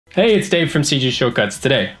Hey, it's Dave from CG Shortcuts.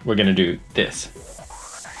 Today, we're gonna do this.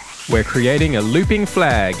 We're creating a looping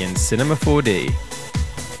flag in Cinema 4D.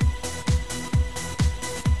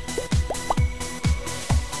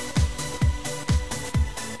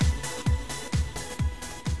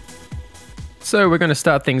 So we're going to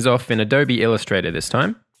start things off in Adobe Illustrator this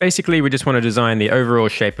time. Basically, we just want to design the overall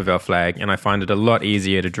shape of our flag, and I find it a lot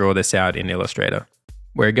easier to draw this out in Illustrator.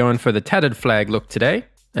 We're going for the tattered flag look today,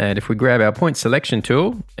 and if we grab our point selection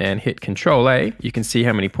tool and hit Ctrl A, you can see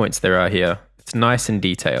how many points there are here. It's nice and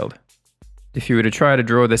detailed. If you were to try to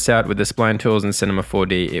draw this out with the spline tools in Cinema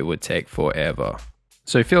 4D, it would take forever.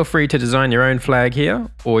 So feel free to design your own flag here,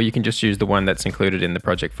 or you can just use the one that's included in the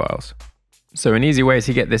project files. So an easy way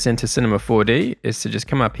to get this into Cinema 4D is to just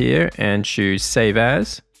come up here and choose Save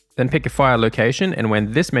As, then pick a file location, and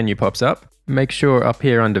when this menu pops up, make sure up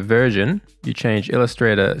here under Version, you change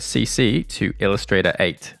Illustrator CC to Illustrator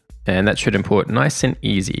 8. And that should import nice and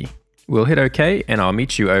easy. We'll hit OK, and I'll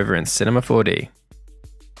meet you over in Cinema 4D.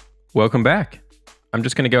 Welcome back. I'm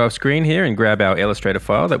just going to go off screen here and grab our Illustrator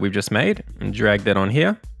file that we've just made and drag that on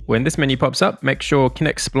here. When this menu pops up, make sure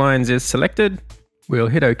Connect Splines is selected. We'll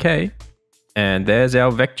hit OK. And there's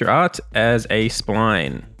our vector art as a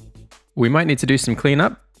spline. We might need to do some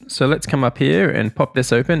cleanup, so let's come up here and pop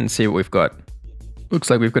this open and see what we've got. Looks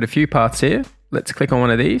like we've got a few parts here. Let's click on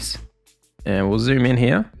one of these and we'll zoom in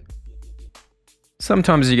here.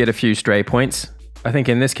 Sometimes you get a few stray points. I think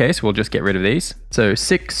in this case, we'll just get rid of these. So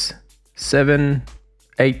 6, 7,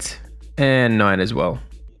 8, and 9 as well.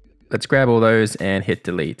 Let's grab all those and hit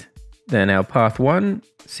delete. Then our path 1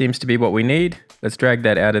 seems to be what we need. Let's drag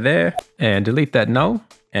that out of there and delete that null,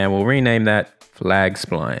 and we'll rename that flag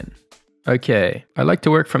spline. Okay, I like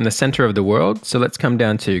to work from the center of the world, so let's come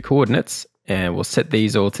down to coordinates and we'll set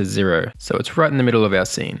these all to 0. So it's right in the middle of our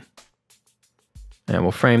scene. And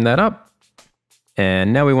we'll frame that up.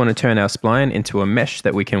 And now we want to turn our spline into a mesh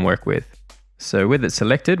that we can work with. So with it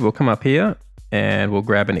selected, we'll come up here and we'll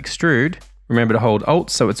grab an extrude. Remember to hold Alt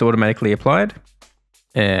so it's automatically applied.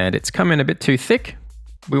 And it's come in a bit too thick.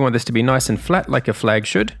 We want this to be nice and flat like a flag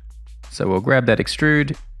should. So we'll grab that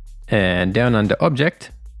extrude, and down under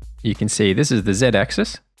Object, you can see this is the Z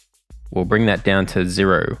axis. We'll bring that down to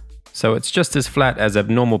 0. So it's just as flat as a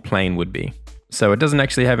normal plane would be. So it doesn't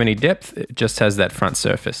actually have any depth, it just has that front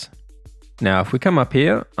surface. Now if we come up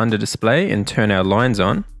here under Display and turn our lines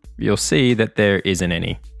on, you'll see that there isn't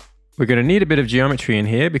any. We're going to need a bit of geometry in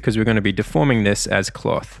here because we're going to be deforming this as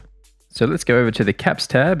cloth. So let's go over to the Caps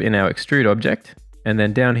tab in our Extrude object. And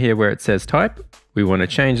then down here where it says type, we want to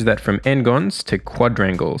change that from n-gons to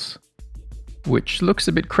quadrangles, which looks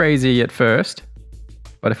a bit crazy at first.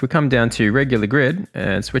 But if we come down to regular grid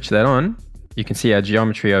and switch that on, you can see our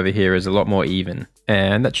geometry over here is a lot more even.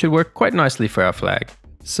 And that should work quite nicely for our flag.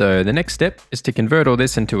 So the next step is to convert all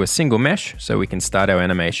this into a single mesh so we can start our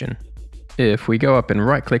animation. If we go up and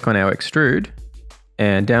right click on our extrude,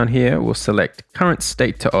 and down here we'll select current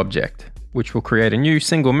state to object, which will create a new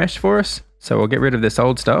single mesh for us. So we'll get rid of this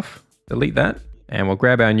old stuff, delete that, and we'll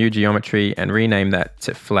grab our new geometry and rename that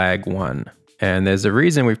to flag 1. And there's a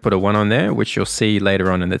reason we've put a 1 on there, which you'll see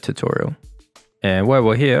later on in the tutorial. And while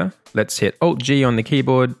we're here, let's hit Alt-G on the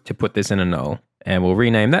keyboard to put this in a null. And we'll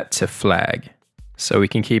rename that to flag, so we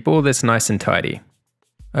can keep all this nice and tidy.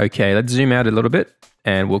 Okay, let's zoom out a little bit,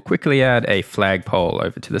 and we'll quickly add a flag pole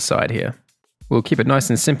over to the side here. We'll keep it nice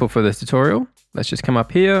and simple for the tutorial. Let's just come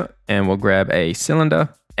up here, and we'll grab a cylinder.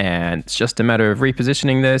 And it's just a matter of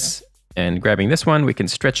repositioning this and grabbing this one. We can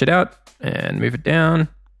stretch it out and move it down.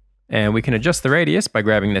 And we can adjust the radius by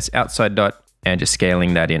grabbing this outside dot and just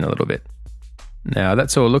scaling that in a little bit. Now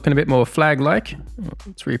that's all looking a bit more flag-like.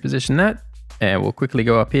 Let's reposition that. And we'll quickly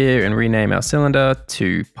go up here and rename our cylinder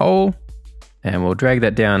to pole. And we'll drag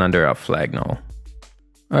that down under our flag null.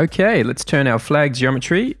 Okay, let's turn our flag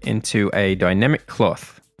geometry into a dynamic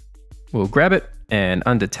cloth. We'll grab it, and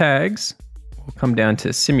under tags, we'll come down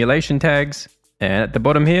to simulation tags, and at the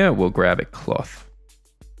bottom here, we'll grab a cloth.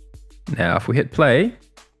 Now, if we hit play,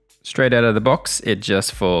 straight out of the box, it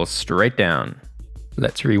just falls straight down.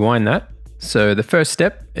 Let's rewind that. So the first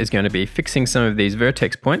step is going to be fixing some of these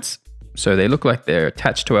vertex points so they look like they're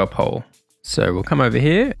attached to our pole. So we'll come over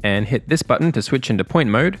here and hit this button to switch into point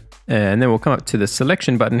mode, and then we'll come up to the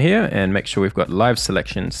selection button here and make sure we've got live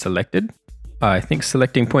selection selected. I think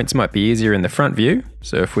selecting points might be easier in the front view,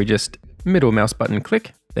 so if we just middle mouse button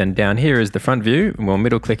click, then down here is the front view, and we'll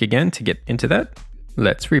middle click again to get into that.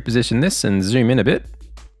 Let's reposition this and zoom in a bit.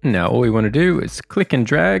 Now all we want to do is click and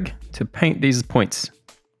drag to paint these points.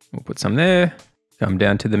 We'll put some there, come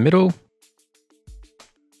down to the middle,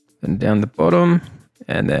 then down the bottom,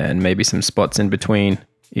 and then maybe some spots in between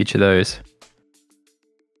each of those.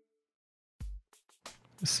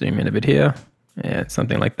 Zoom in a bit here. Yeah,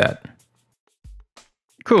 something like that.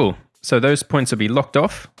 Cool. So those points will be locked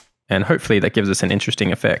off, and hopefully that gives us an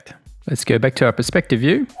interesting effect. Let's go back to our perspective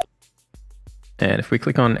view. And if we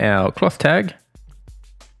click on our cloth tag,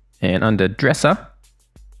 and under dresser,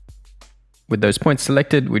 with those points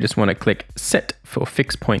selected, we just want to click set for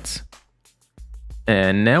fix points.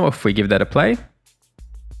 And now if we give that a play,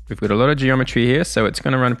 we've got a lot of geometry here, so it's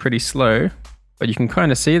going to run pretty slow, but you can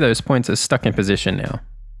kind of see those points are stuck in position now.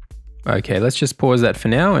 Okay, let's just pause that for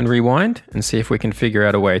now and rewind and see if we can figure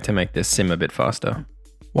out a way to make this sim a bit faster.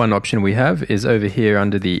 One option we have is over here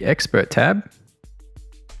under the expert tab.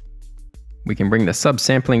 We can bring the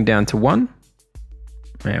subsampling down to 1,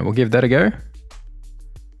 and we'll give that a go.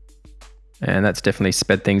 And that's definitely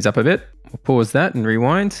sped things up a bit. We'll pause that and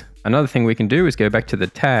rewind. Another thing we can do is go back to the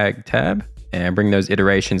tag tab and bring those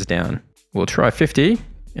iterations down. We'll try 50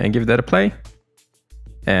 and give that a play.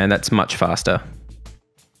 And that's much faster.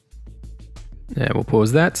 And we'll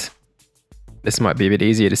pause that. This might be a bit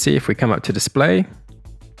easier to see if we come up to display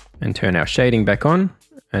and turn our shading back on.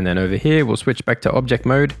 And then over here, we'll switch back to object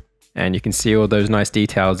mode, and you can see all those nice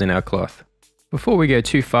details in our cloth. Before we go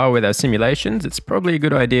too far with our simulations, it's probably a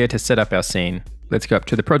good idea to set up our scene. Let's go up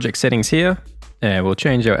to the project settings here, and we'll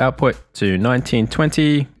change our output to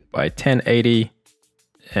 1920 by 1080.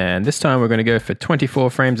 And this time we're going to go for 24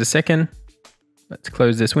 frames a second. Let's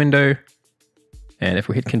close this window. And if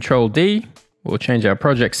we hit Control D, we'll change our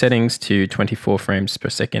project settings to 24 frames per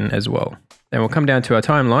second as well. Then we'll come down to our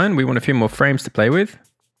timeline. We want a few more frames to play with.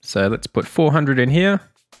 So let's put 400 in here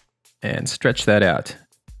and stretch that out.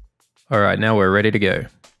 All right, now we're ready to go.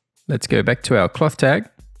 Let's go back to our cloth tag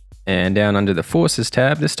and down under the forces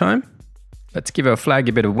tab this time. Let's give our flag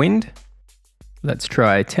a bit of wind. Let's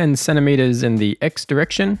try 10 centimeters in the X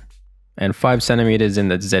direction and 5 centimeters in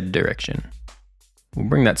the Z direction. We'll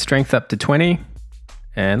bring that strength up to 20.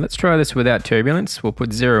 And let's try this without turbulence. We'll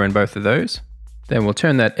put 0 in both of those. Then we'll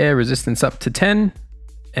turn that air resistance up to 10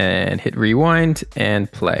 and hit rewind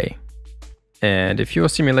and play. And if your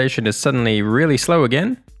simulation is suddenly really slow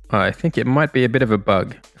again, I think it might be a bit of a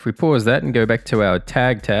bug. If we pause that and go back to our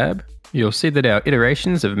tag tab, you'll see that our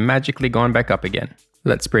iterations have magically gone back up again.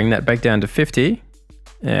 Let's bring that back down to 50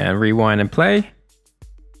 and rewind and play.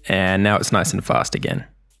 And now it's nice and fast again.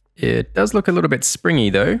 It does look a little bit springy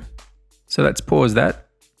though. So let's pause that.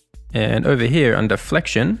 And over here under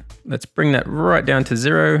flexion, let's bring that right down to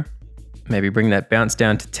 0. Maybe bring that bounce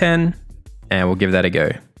down to 10, and we'll give that a go.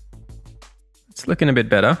 It's looking a bit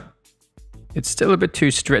better. It's still a bit too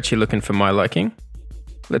stretchy looking for my liking.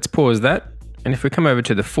 Let's pause that. And if we come over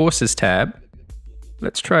to the forces tab,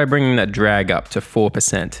 let's try bringing that drag up to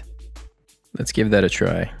 4%. Let's give that a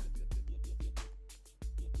try.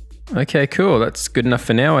 Okay, cool. That's good enough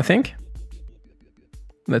for now, I think.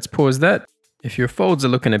 Let's pause that. If your folds are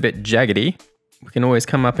looking a bit jaggedy, we can always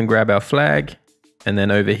come up and grab our flag. And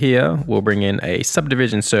then over here, we'll bring in a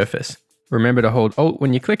subdivision surface. Remember to hold Alt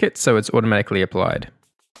when you click it so it's automatically applied.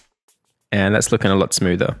 And that's looking a lot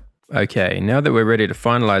smoother. Okay, now that we're ready to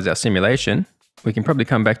finalize our simulation, we can probably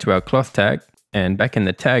come back to our cloth tag, and back in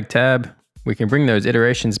the tag tab, we can bring those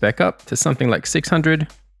iterations back up to something like 600,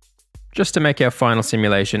 just to make our final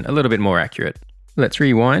simulation a little bit more accurate. Let's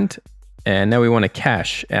rewind, and now we want to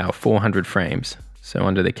cache our 400 frames. So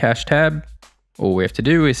under the cache tab, all we have to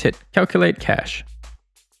do is hit calculate cache.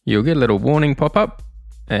 You'll get a little warning pop up,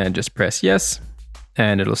 and just press yes,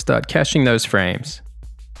 and it'll start caching those frames.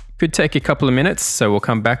 Could take a couple of minutes, so we'll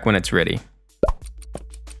come back when it's ready.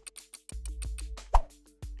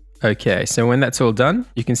 Okay, so when that's all done,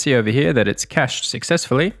 you can see over here that it's cached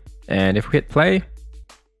successfully. And if we hit play,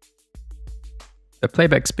 the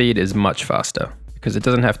playback speed is much faster because it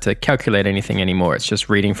doesn't have to calculate anything anymore. It's just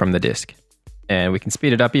reading from the disk. And we can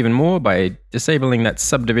speed it up even more by disabling that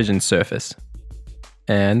subdivision surface.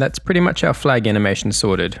 And that's pretty much our flag animation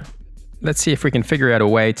sorted. Let's see if we can figure out a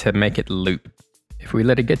way to make it loop. If we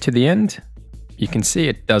let it get to the end, you can see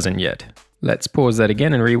it doesn't yet. Let's pause that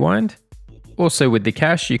again and rewind. Also with the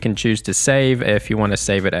cache, you can choose to save if you want to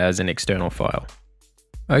save it as an external file.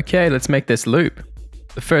 Okay, let's make this loop.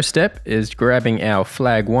 The first step is grabbing our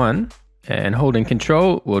flag 1 and holding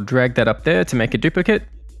Control, we'll drag that up there to make a duplicate.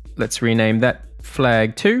 Let's rename that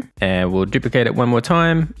flag 2 and we'll duplicate it one more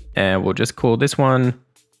time and we'll just call this one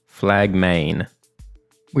flag main.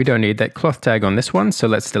 We don't need that cloth tag on this one, so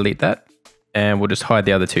let's delete that. And we'll just hide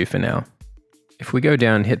the other two for now. If we go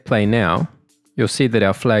down and hit play now, you'll see that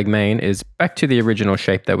our flag main is back to the original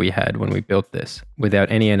shape that we had when we built this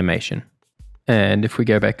without any animation. And if we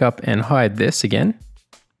go back up and hide this again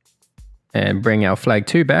and bring our flag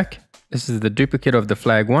 2 back, this is the duplicate of the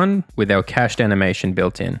flag 1 with our cached animation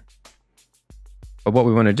built in. But what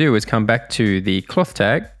we want to do is come back to the cloth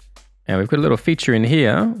tag, and we've got a little feature in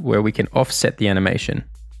here where we can offset the animation.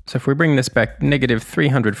 So if we bring this back negative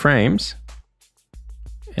 300 frames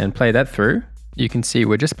and play that through, you can see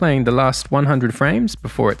we're just playing the last 100 frames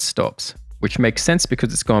before it stops, which makes sense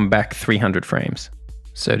because it's gone back 300 frames.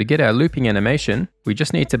 So to get our looping animation, we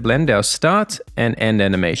just need to blend our start and end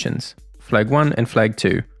animations, flag 1 and flag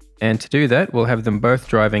 2. And to do that, we'll have them both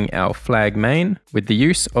driving our flag main with the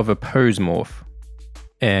use of a pose morph.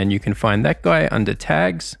 And you can find that guy under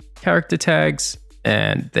tags, character tags,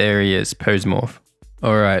 and there he is, pose morph.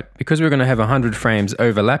 All right, because we're going to have 100 frames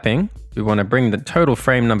overlapping, we want to bring the total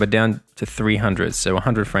frame number down to 300, so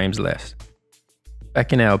 100 frames less.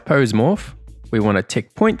 Back in our pose morph, we want to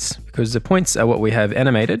tick points because the points are what we have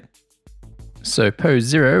animated. So pose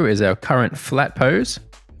 0 is our current flat pose,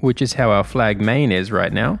 which is how our flag main is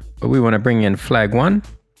right now. But we want to bring in flag 1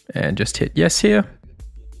 and just hit yes here.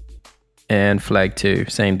 And flag 2,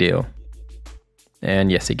 same deal.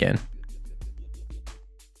 And yes again.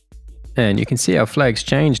 And you can see our flags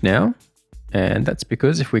change now. And that's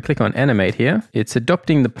because if we click on animate here, it's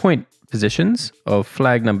adopting the point positions of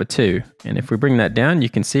flag number 2. And if we bring that down, you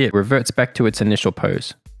can see it reverts back to its initial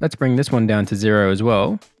pose. Let's bring this one down to 0 as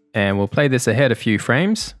well. And we'll play this ahead a few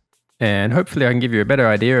frames. And hopefully I can give you a better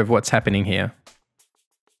idea of what's happening here.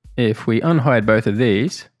 If we unhide both of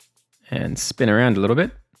these and spin around a little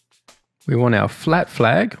bit, we want our flat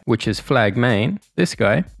flag, which is flag main, this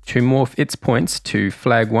guy, to morph its points to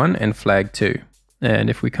flag 1 and flag 2. And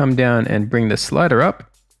if we come down and bring the slider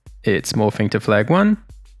up, it's morphing to flag 1.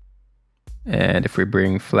 And if we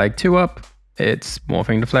bring flag 2 up, it's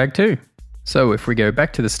morphing to flag 2. So if we go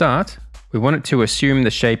back to the start, we want it to assume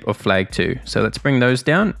the shape of flag 2. So let's bring those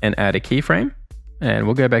down and add a keyframe. And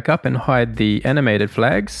we'll go back up and hide the animated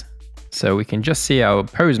flags so we can just see our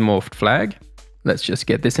pose morphed flag. Let's just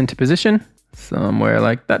get this into position somewhere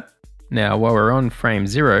like that. Now, while we're on frame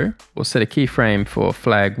 0, we'll set a keyframe for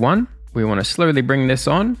flag 1. We want to slowly bring this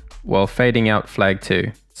on while fading out flag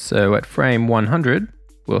 2. So at frame 100,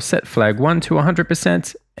 we'll set flag 1 to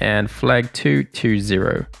 100% and flag 2 to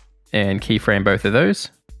 0 and keyframe both of those.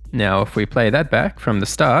 Now, if we play that back from the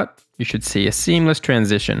start, you should see a seamless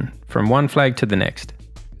transition from one flag to the next.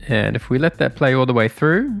 And if we let that play all the way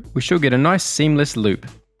through, we should get a nice seamless loop.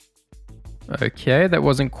 Okay, that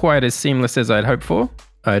wasn't quite as seamless as I'd hoped for.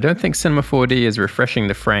 I don't think Cinema 4D is refreshing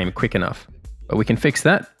the frame quick enough, but we can fix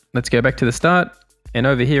that. Let's go back to the start. And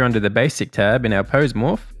over here under the basic tab in our pose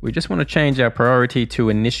morph, we just want to change our priority to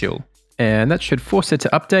initial. And that should force it to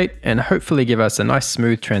update and hopefully give us a nice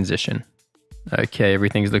smooth transition. Okay,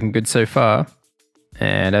 everything's looking good so far.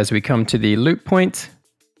 And as we come to the loop point,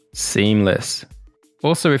 seamless.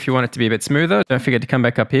 Also, if you want it to be a bit smoother, don't forget to come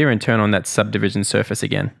back up here and turn on that subdivision surface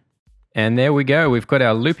again. And there we go, we've got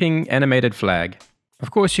our looping animated flag.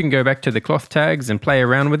 Of course, you can go back to the cloth tags and play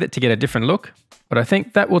around with it to get a different look, but I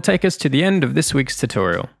think that will take us to the end of this week's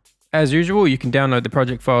tutorial. As usual, you can download the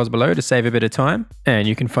project files below to save a bit of time, and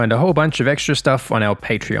you can find a whole bunch of extra stuff on our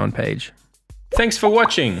Patreon page. Thanks for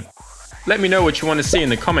watching! Let me know what you want to see in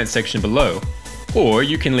the comment section below, or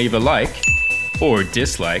you can leave a like, or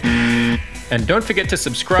dislike, and don't forget to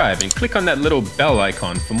subscribe and click on that little bell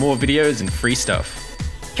icon for more videos and free stuff.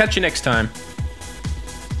 Catch you next time.